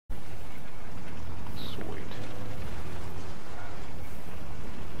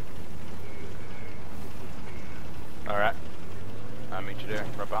there,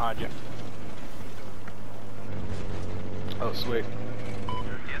 right behind you. Oh, sweet.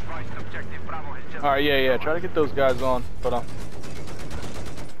 Alright, yeah, try to get those guys on, but yeah,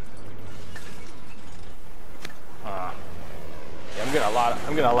 I'm getting a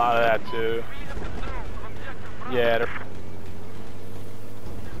lot of that too. Yeah, they're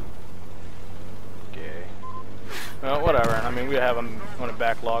okay. Well, whatever. I mean, we have them on a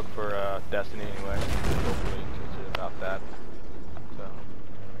backlog for Destiny anyway. Hopefully, it's about that. So,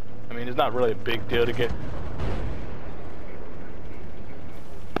 I mean, it's not really a big deal to get.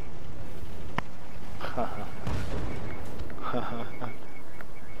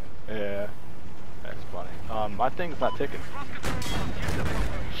 Yeah, that's funny. My thing's not ticking.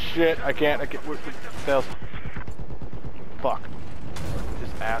 Shit, I can't. Fails. Fuck. This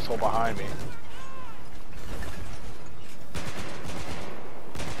asshole behind me.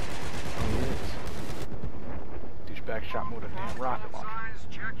 Oh, he is. Douchebag shot me with a damn rocket launcher.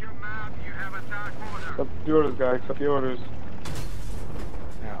 Accept the orders, guys. Accept the orders.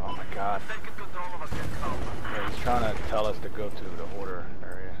 Yeah, oh my god. Yeah, he's trying to tell us to go to the order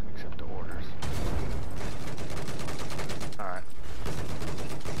area. Accept the orders. Alright.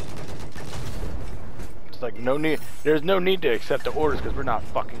 It's like no need. There's no need to accept the orders because we're not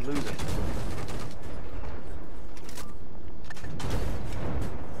fucking losing.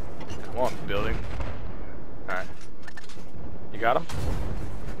 Come on, building. Alright. You got him?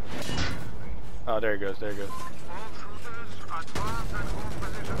 Oh, there he goes, there he goes.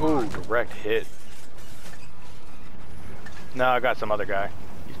 Ooh, direct hit. No, I got some other guy.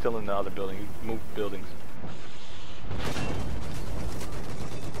 He's still in the other building. He moved buildings.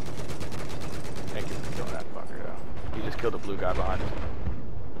 Thank you for killing that fucker, though. He just killed the blue guy behind us.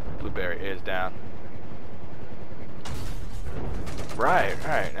 Blueberry is down. Right.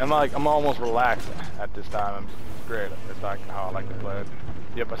 I'm almost relaxed at this time. It's great. That's like how I like to play it.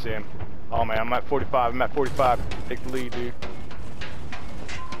 Yep, I see him. Oh man, I'm at 45. I'm at 45. Take the lead, dude.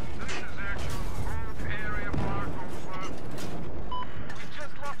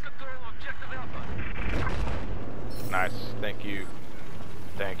 Nice. Thank you.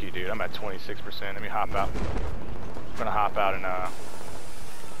 Thank you, dude. I'm at 26%. Let me hop out. I'm gonna hop out and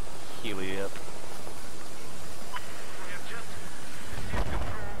heal it up.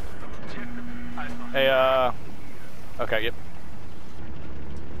 Hey, okay, yep.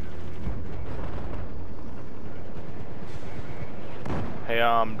 Hey,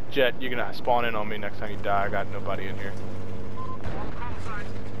 Jet, you're gonna spawn in on me next time you die. I got nobody in here.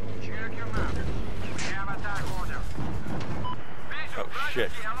 Oh, shit.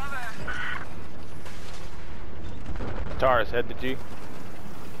 Taurus, head to G.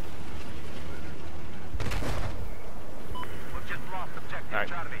 Alright.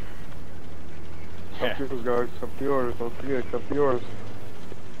 Yeah. Accept the orders, guys. Accept the orders. Don't forget, accept the orders.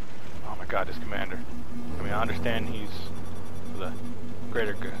 Oh my god, this commander. I mean, I understand he's the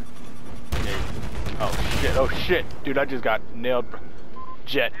greater good. Oh shit, dude, I just got nailed.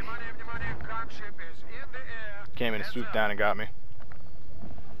 Jet. Came in and swooped down and got me.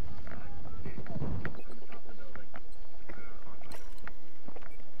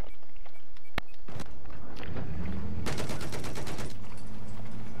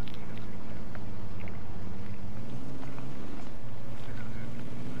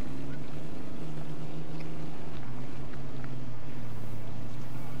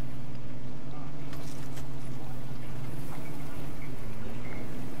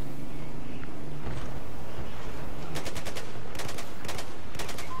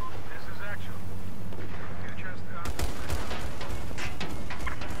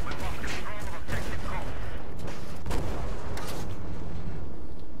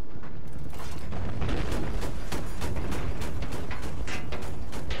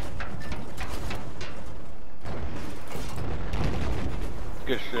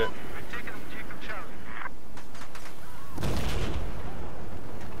 Good shit.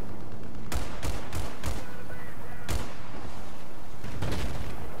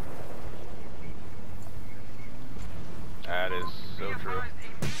 That is so true.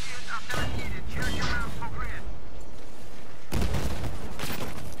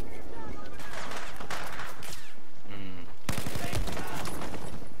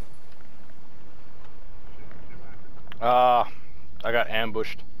 I got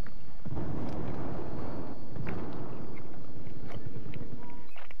ambushed.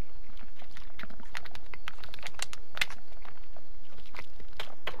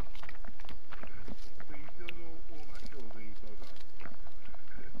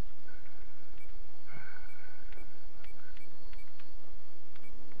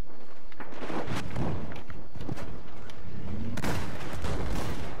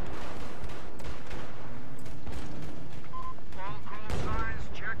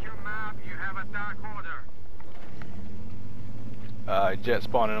 Jet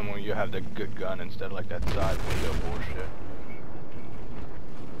spawning them when you have the good gun instead of like that side window bullshit.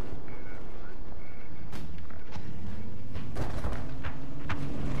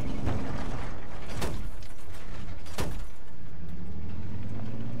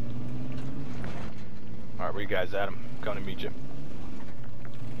 Alright, where you guys at? I'm coming to meet you.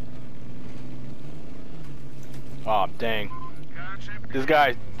 Oh dang. This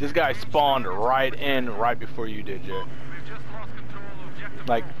guy spawned right before you did, Jay.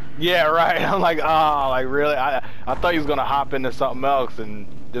 Like, yeah, right. I'm like, oh, like really? I thought he was gonna hop into something else, and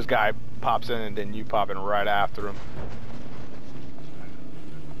this guy pops in, and then you pop in right after him.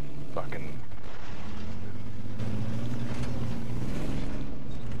 Fucking.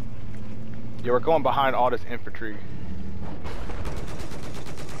 Yeah, we're going behind all this infantry.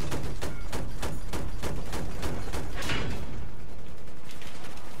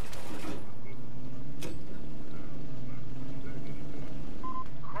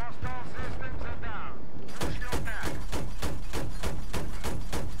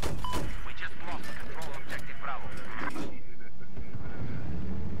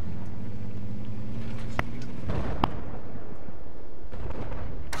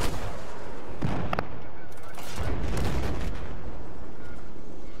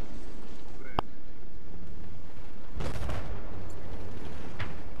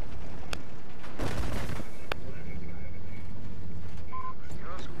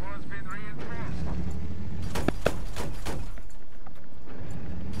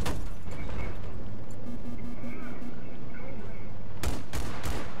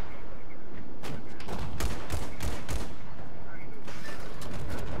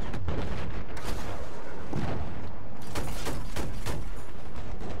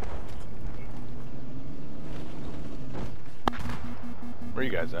 Where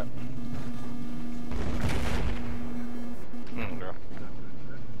you guys at? No.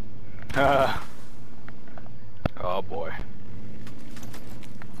 Oh boy.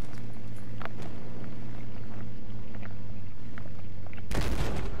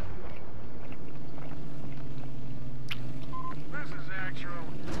 This is actual.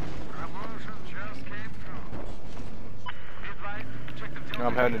 Revolution just came through. Midlight, check the television.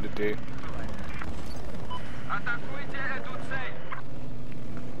 I'm heading to D. Атакуйте эту цель.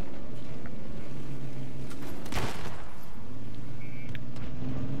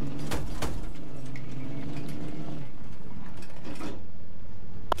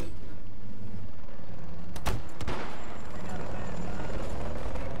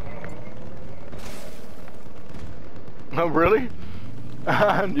 Oh really?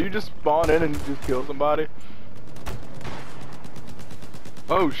 You just spawn in and just kill somebody?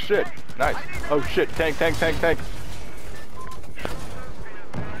 Oh shit! Nice. Oh shit! Tank! Tank! Tank! Tank!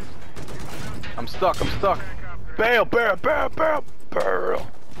 I'm stuck! I'm stuck! Bail! Barrel! Barrel! Barrel! Barrel!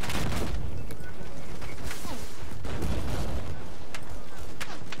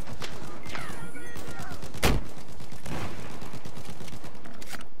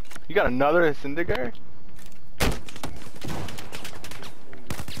 You got another incendiary?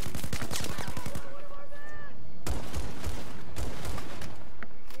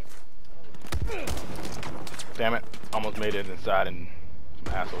 Damn it, almost made it inside and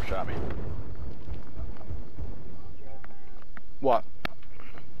some asshole shot me. What?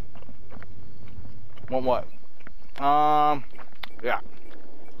 Want what? Yeah.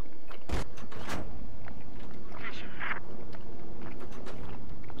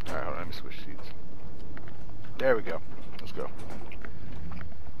 Alright, hold on, let me switch seats. There we go. Let's go.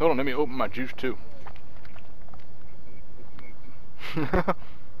 Hold on, let me open my juice too.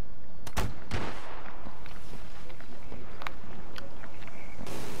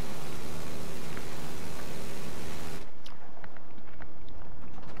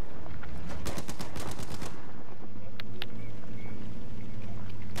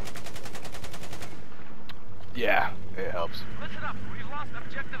 Yeah, it helps. Listen up, we've lost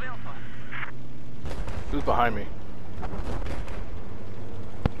objective Alpha. Who's behind me?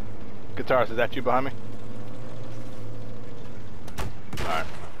 Guitarist, is that you behind me? Alright.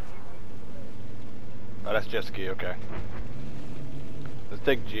 Oh, that's jet ski, okay. Let's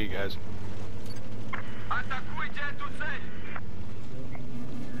take G, guys. Атакуйте эту цель.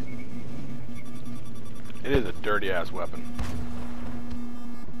 It is a dirty ass weapon.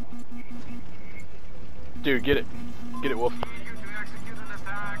 Dude, get it. Get it, Wolf. Need you to execute an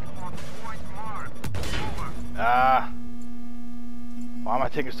attack on point marked. Over. Ah. Why am I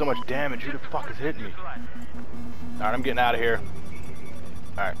taking so much damage? Who the fuck is hitting me? Alright, I'm getting out of here.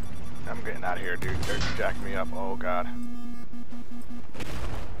 Alright. I'm getting out of here, dude. They're jacking me up. Oh, God.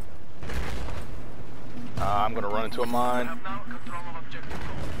 I'm gonna run into a mine. Have now control of objective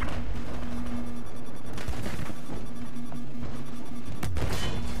gold.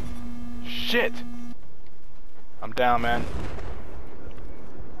 Shit! I'm down, man.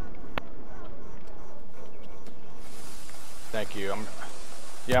 Thank you.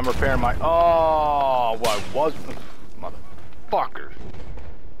 I'm repairing my. Oh, well, I was. Motherfucker.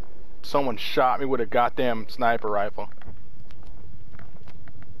 Someone shot me with a goddamn sniper rifle.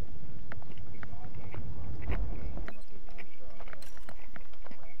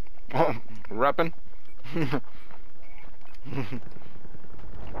 Reppin'?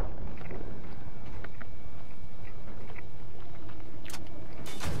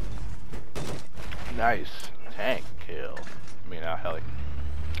 Nice. Tank kill. I mean, heli.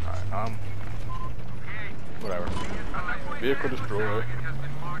 Alright, whatever. Vehicle destroyed.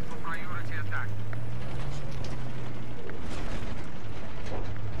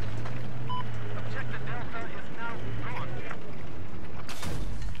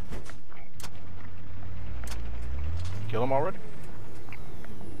 Kill him already?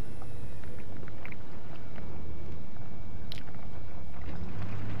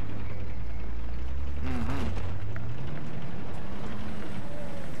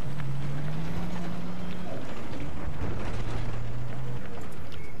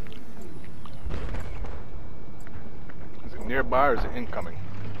 Is it nearby or is it incoming?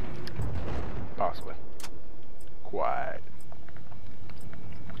 Possibly. Quiet.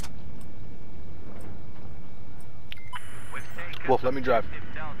 Wolf, let me drive.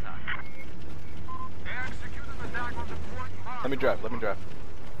 Let me drive, let me drive.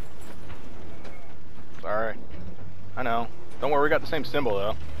 Sorry. I know. Don't worry, we got the same symbol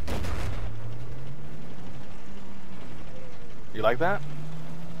though. You like that?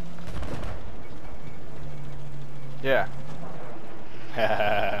 Yeah.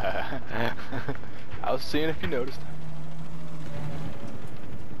 I was seeing if you noticed.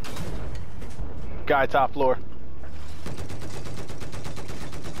 Guy top floor.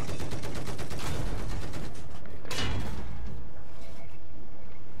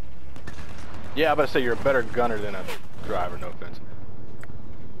 Yeah, I'm about to say you're a better gunner than a driver, no offense.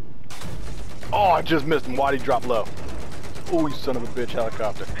 Oh, I just missed him. Why'd he drop low? Oh, you son of a bitch,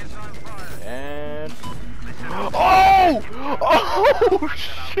 helicopter. And... Oh! Oh,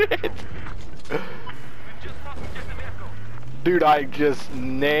 shit! Dude, I just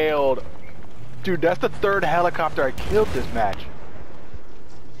nailed... Dude, that's the third helicopter I killed this match.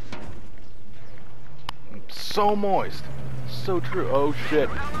 So moist. So true. Oh, shit.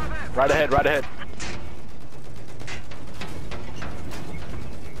 Right ahead, right ahead.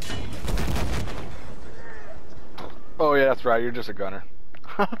 Oh yeah, that's right, you're just a gunner.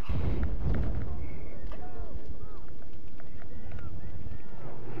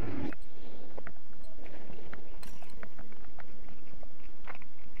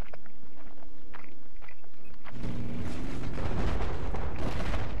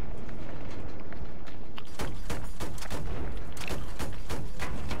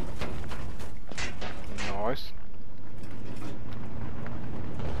 Nice.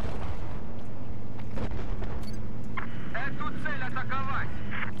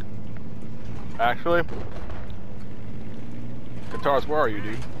 Actually, Guitars, where are you,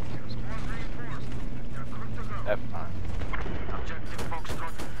 dude? F9.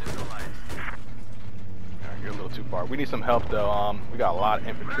 You're a little too far. We need some help though. We got a lot of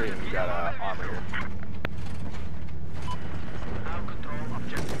infantry and we got armor here.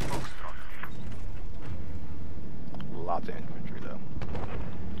 Lots of infantry though.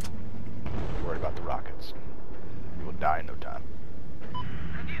 Worried about the rockets. You will die in no time.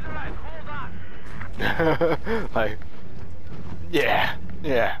 Like, yeah,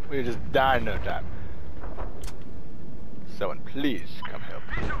 we just die in no time. Someone please come help.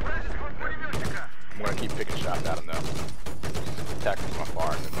 I'm gonna keep picking shots at him though. Attacking from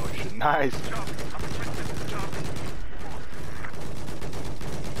afar in the motion. Nice.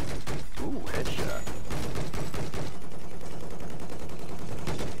 Ooh, headshot.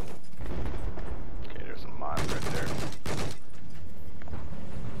 Okay, there's some mines right there.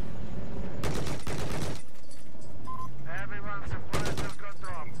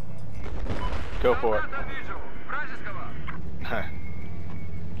 Go for it.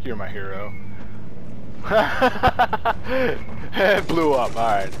 You're my hero. It blew up.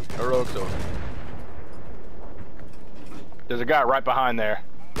 Alright. Heroic's over. There's a guy right behind there.